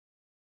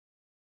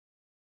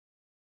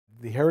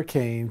The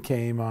hurricane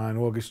came on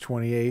August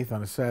 28th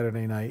on a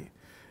Saturday night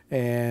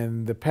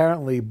and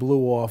apparently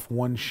blew off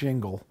one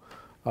shingle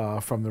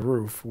from the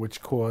roof,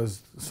 which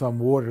caused some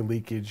water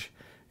leakage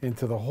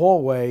into the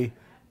hallway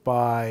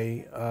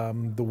by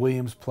the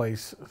Williams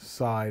Place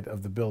side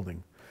of the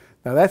building.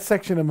 Now that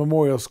section of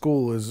Memorial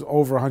School is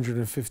over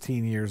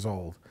 115 years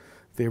old.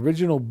 The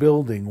original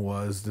building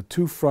was the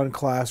two front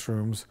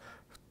classrooms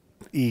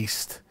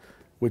east,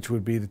 which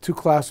would be the two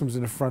classrooms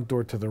in the front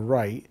door to the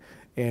right,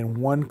 and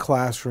one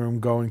classroom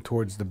going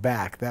towards the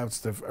back. That's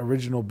the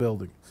original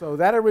building. So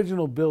that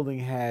original building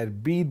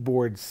had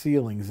beadboard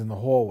ceilings in the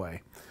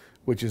hallway,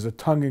 which is a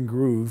tongue and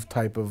groove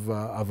type of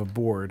a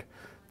board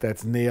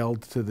that's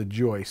nailed to the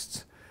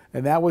joists.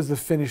 And that was the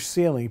finished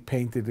ceiling,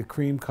 painted a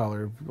cream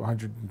color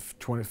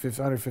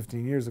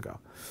 115 years ago.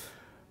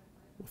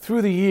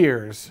 Through the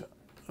years,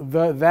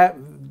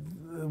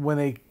 when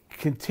they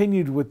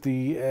continued with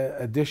the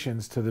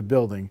additions to the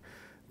building,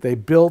 they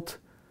built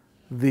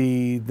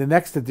the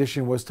next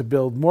addition was to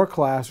build more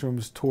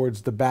classrooms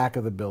towards the back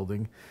of the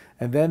building,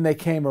 and then they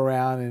came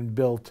around and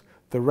built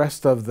the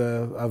rest of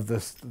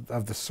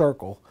the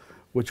circle,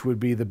 which would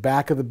be the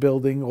back of the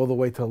building all the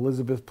way to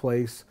Elizabeth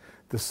Place,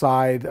 the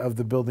side of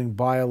the building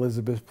by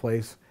Elizabeth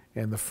Place,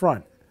 and the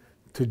front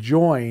to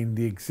join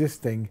the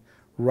existing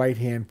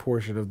right-hand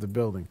portion of the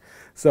building.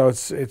 So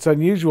it's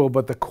unusual,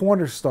 but the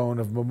cornerstone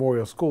of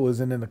Memorial School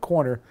isn't in the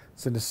corner,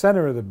 it's in the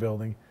center of the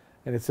building,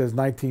 and it says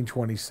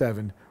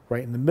 1927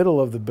 right in the middle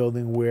of the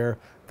building where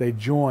they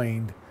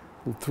joined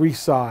three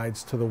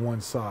sides to the one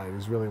side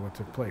is really what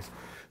took place.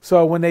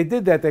 So when they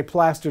did that, they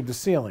plastered the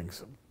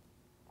ceilings.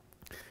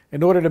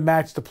 In order to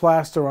match the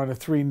plaster on the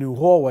three new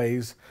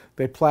hallways,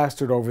 they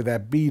plastered over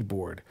that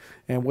beadboard.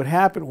 And what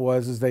happened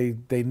was they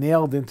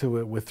nailed into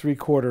it with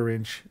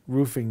 3/4-inch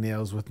roofing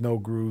nails with no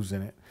grooves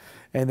in it.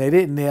 And they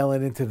didn't nail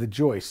it into the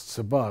joists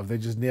above. They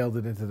just nailed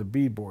it into the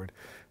beadboard.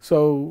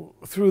 So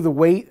through the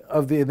weight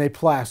of and they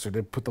plastered.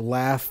 They put the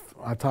lath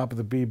on top of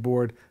the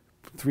beadboard,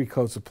 3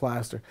 coats of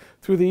plaster.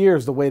 Through the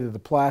years, the weight of the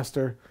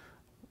plaster,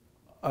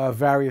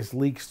 various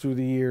leaks through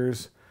the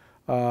years,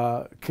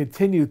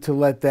 continued to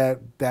let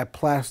that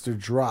plaster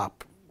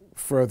drop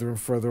further and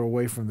further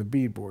away from the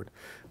beadboard.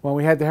 When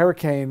we had the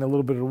hurricane, a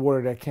little bit of the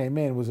water that came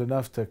in was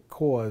enough to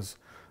cause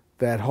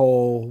that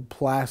whole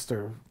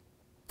plaster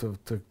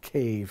to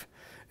cave.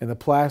 And the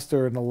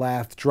plaster and the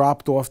lath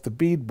dropped off the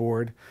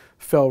beadboard,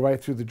 fell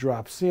right through the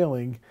drop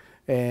ceiling,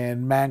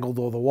 and mangled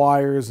all the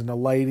wires and the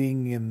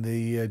lighting and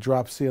the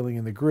drop ceiling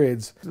and the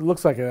grids. It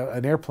looks like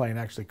an airplane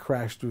actually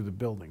crashed through the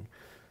building.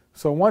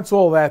 So once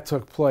all that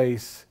took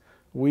place,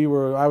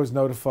 I was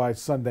notified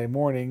Sunday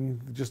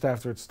morning, just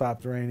after it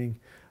stopped raining.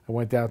 I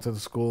went down to the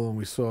school and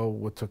we saw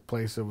what took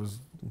place. I was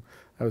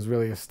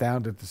really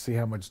astounded to see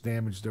how much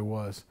damage there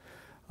was.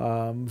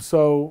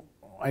 So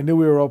I knew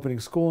we were opening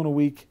school in a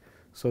week,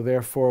 so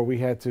therefore we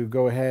had to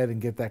go ahead and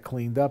get that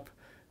cleaned up,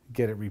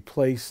 get it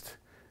replaced,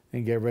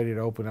 and get ready to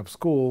open up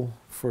school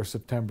for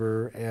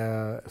September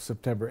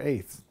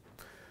 8th.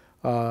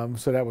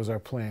 So that was our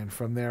plan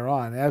from there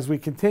on. As we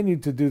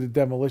continued to do the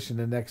demolition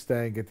the next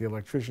day and get the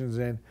electricians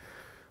in,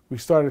 we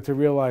started to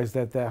realize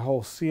that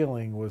whole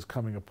ceiling was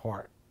coming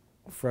apart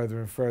further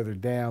and further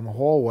down the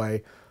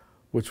hallway,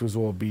 which was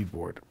all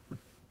beadboard.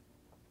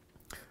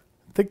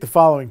 I think the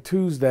following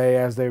Tuesday,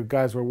 as the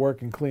guys were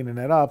working cleaning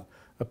it up,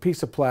 a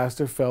piece of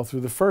plaster fell through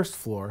the first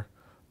floor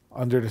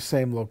under the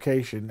same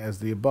location as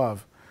the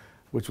above,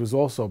 which was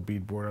also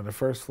beadboard on the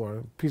first floor.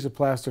 A piece of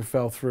plaster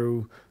fell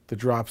through the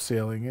drop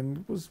ceiling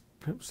and was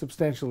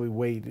substantially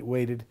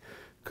weighted.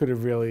 Could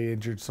have really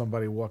injured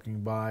somebody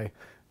walking by.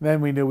 Then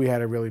we knew we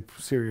had a really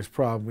serious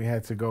problem. We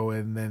had to go in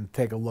and then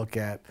take a look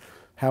at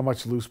how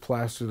much loose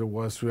plaster there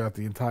was throughout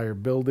the entire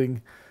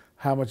building,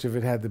 how much of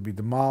it had to be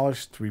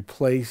demolished,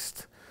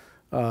 replaced,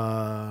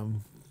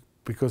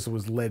 because it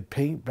was lead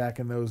paint back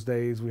in those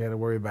days. We had to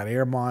worry about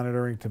air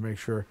monitoring to make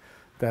sure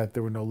that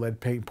there were no lead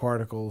paint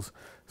particles.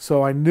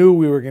 So I knew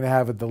we were going to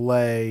have a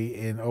delay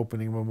in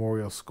opening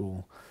Memorial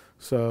School.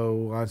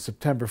 So on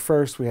September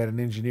 1st, we had an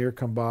engineer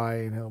come by,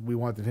 and we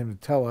wanted him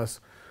to tell us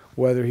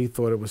whether he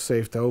thought it was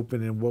safe to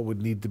open and what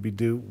would need to be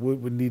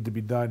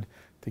done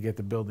to get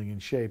the building in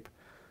shape.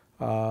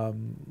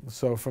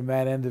 So from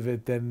that end of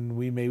it, then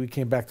we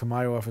came back to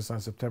my office on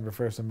September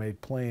 1st and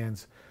made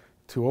plans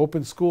to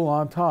open school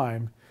on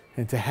time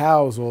and to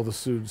house all the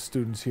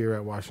students here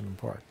at Washington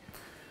Park.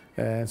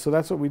 And so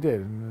that's what we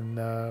did. And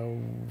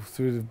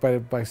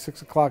by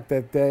 6 o'clock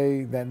that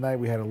night,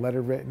 we had a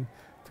letter written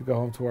to go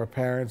home to our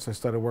parents. I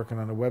started working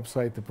on a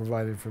website to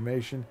provide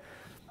information.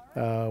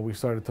 We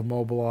started to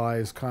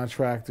mobilize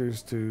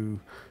contractors and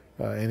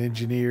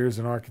engineers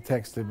and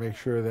architects to make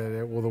sure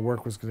that all the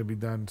work was going to be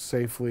done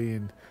safely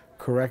and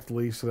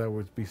correctly so that it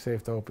would be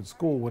safe to open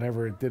school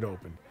whenever it did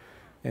open.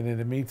 And in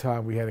the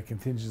meantime, we had a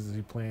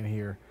contingency plan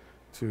here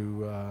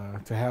to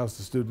house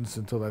the students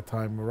until that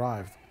time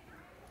arrived.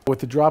 With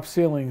the drop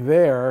ceiling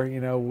there,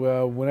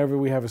 whenever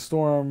we have a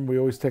storm, we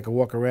always take a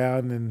walk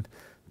around and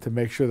to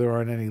make sure there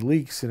aren't any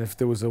leaks. And if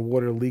there was a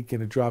water leak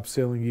in a drop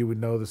ceiling, you would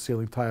know the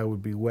ceiling tile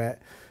would be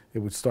wet. It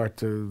would start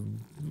to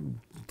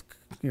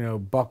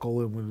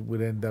buckle and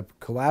would end up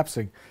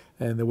collapsing.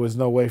 And there was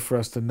no way for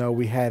us to know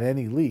we had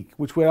any leak,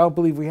 which I don't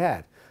believe we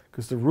had,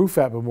 because the roof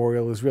at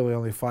Memorial is really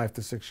only 5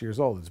 to 6 years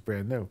old. It's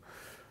brand new.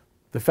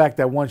 The fact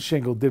that one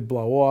shingle did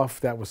blow off,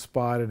 that was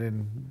spotted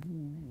in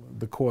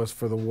the cause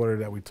for the water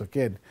that we took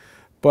in.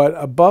 But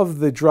above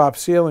the drop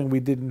ceiling, we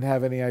didn't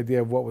have any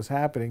idea of what was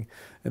happening.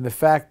 And the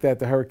fact that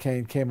the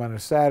hurricane came on a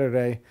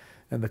Saturday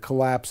and the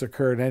collapse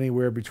occurred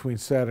anywhere between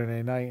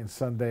Saturday night and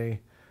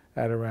Sunday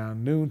at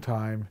around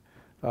noontime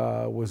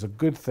was a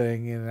good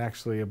thing and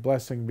actually a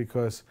blessing,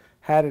 because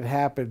had it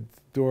happened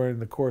during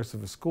the course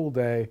of a school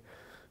day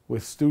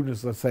with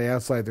students, let's say,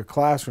 outside their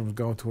classrooms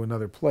going to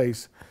another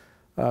place,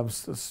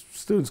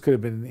 students could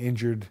have been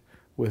injured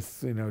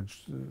with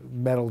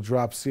metal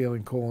drop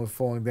ceiling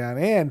falling down,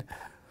 and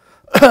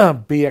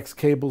BX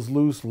cables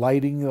loose,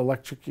 lighting,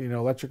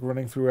 electric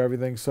running through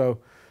everything. So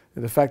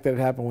the fact that it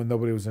happened when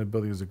nobody was in the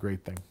building was a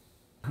great thing.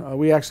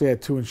 We actually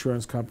had 2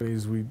 insurance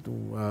companies.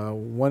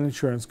 One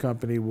insurance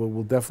company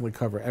will definitely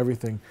cover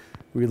everything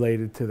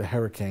related to the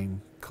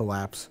hurricane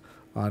collapse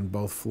on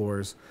both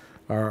floors.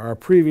 Our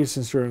previous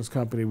insurance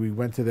company, we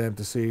went to them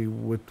to see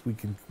what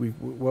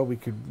we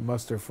could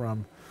muster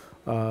from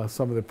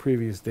some of the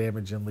previous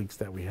damage and leaks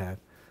that we had.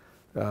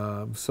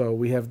 So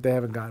they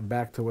haven't gotten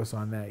back to us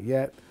on that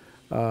yet.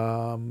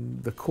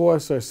 The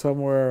costs are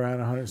somewhere around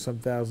 $100-some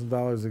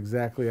thousand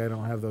exactly. I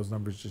don't have those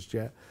numbers just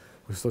yet.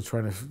 We're still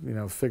trying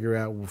to figure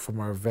out from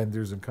our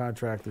vendors and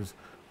contractors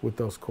what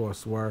those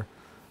costs were.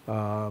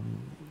 And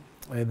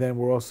then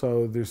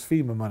there's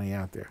FEMA money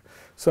out there.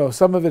 So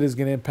some of it is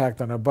going to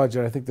impact on our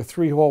budget. I think the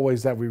 3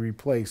 hallways that we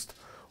replaced,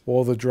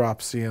 all the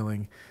drop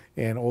ceiling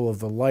and all of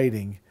the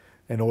lighting,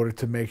 in order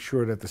to make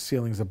sure that the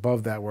ceilings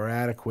above that were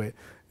adequate,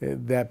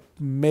 that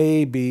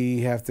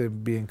maybe have to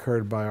be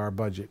incurred by our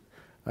budget.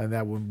 And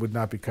that would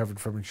not be covered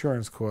from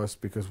insurance costs,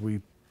 because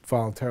we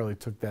voluntarily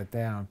took that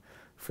down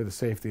for the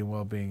safety and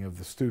well-being of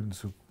the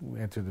students who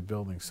enter the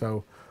building.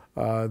 So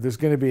there's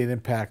going to be an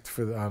impact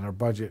on our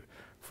budget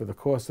for the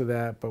cost of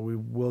that, but we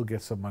will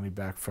get some money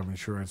back from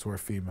insurance or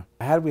FEMA.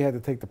 Had we had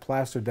to take the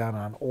plaster down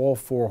on all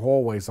 4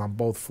 hallways on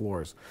both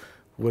floors,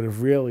 would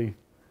have really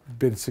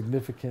been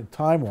significant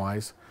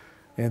time-wise,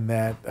 in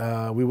that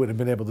we wouldn't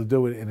have been able to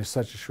do it in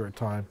such a short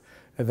time.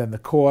 And then the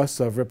cost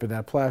of ripping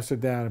that plaster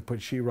down and put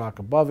sheetrock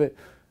above it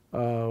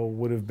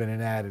would have been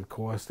an added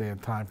cost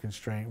and time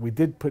constraint. We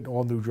did put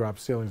all new drop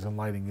ceilings and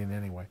lighting in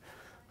anyway.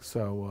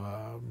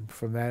 So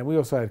from that, we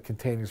also had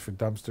containers for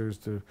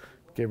dumpsters to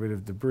get rid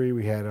of debris.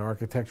 We had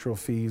architectural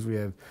fees, we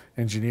had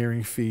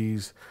engineering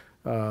fees,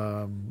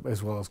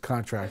 as well as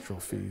contractual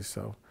fees.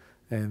 So,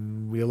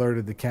 and we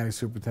alerted the county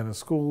superintendent of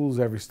schools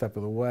every step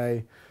of the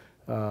way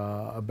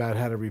about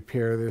how to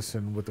repair this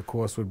and what the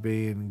cost would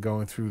be, and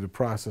going through the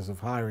process of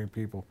hiring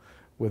people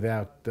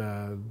without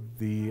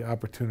the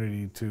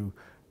opportunity to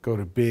go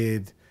to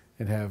bid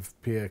and have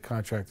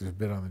contractors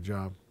bid on the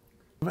job.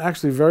 I'm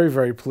actually very,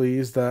 very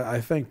pleased.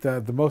 I think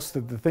that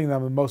the thing that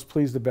I'm the most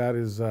pleased about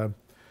is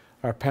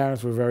our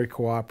parents were very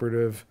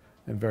cooperative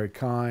and very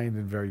kind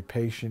and very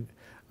patient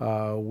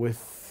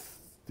with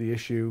the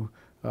issue.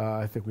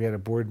 I think we had a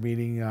board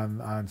meeting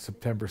on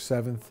September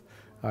 7th.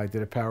 I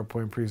did a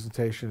PowerPoint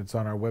presentation. It's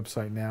on our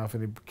website now if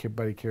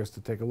anybody cares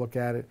to take a look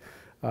at it.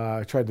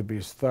 I tried to be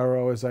as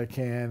thorough as I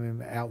can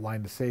and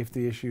outline the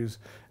safety issues.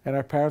 And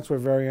our parents were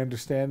very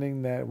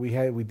understanding that we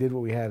did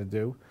what we had to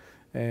do,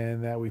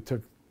 and that we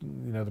took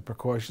the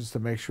precautions to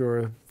make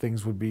sure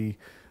things would be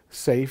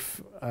safe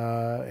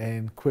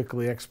and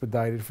quickly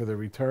expedited for the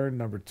return,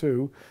 number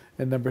 2.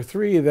 And number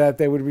 3, that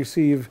they would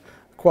receive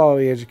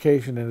quality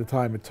education in the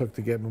time it took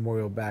to get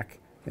Memorial back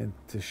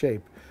into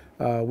shape.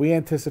 We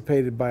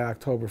anticipated by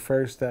October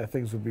 1st that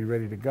things would be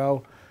ready to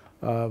go.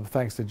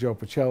 Thanks to Joe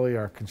Pacelli,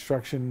 our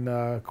construction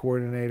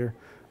coordinator,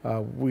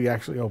 we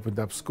actually opened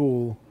up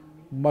school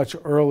much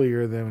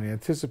earlier than we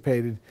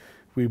anticipated.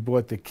 We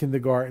brought the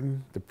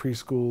kindergarten, the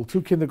preschool,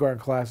 2 kindergarten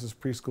classes,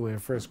 preschool and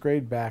 1st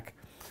grade, back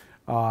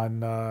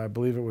on, I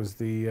believe it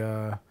was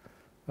a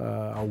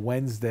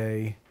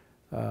Wednesday,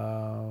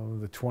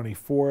 the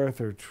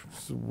 24th or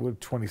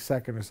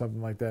 22nd or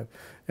something like that.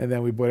 And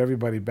then we brought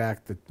everybody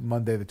back the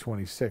Monday the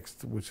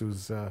 26th, which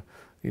was a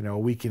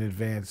week in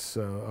advance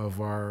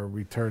of our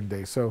return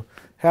day. So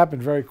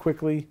happened very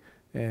quickly,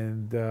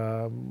 and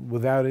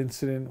without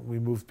incident. We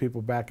moved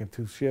people back in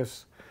 2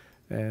 shifts,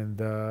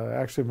 and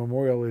actually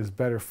Memorial is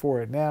better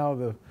for it now.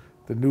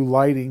 The new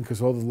lighting,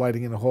 because all the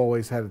lighting in the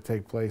hallways had to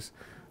take place,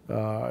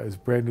 is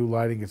brand new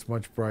lighting. It's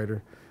much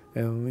brighter.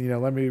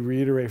 And let me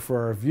reiterate for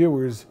our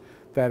viewers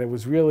that it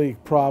was really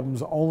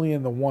problems only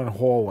in the one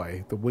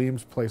hallway, the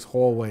Williams Place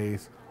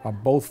hallways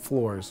on both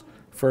floors,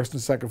 1st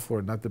and 2nd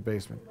floor, not the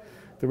basement.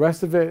 The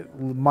rest of it,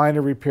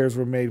 minor repairs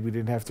were made. We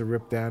didn't have to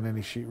rip down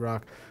any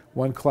sheetrock.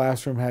 One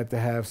classroom had to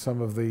have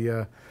some of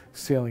the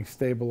ceiling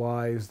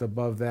stabilized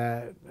above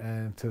that,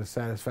 and to the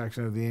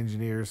satisfaction of the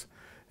engineers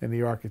and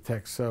the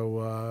architects.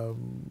 So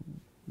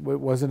it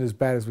wasn't as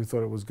bad as we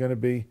thought it was going to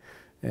be,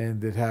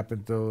 and it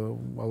happened a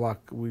lot.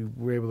 We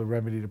were able to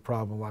remedy the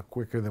problem a lot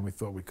quicker than we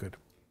thought we could.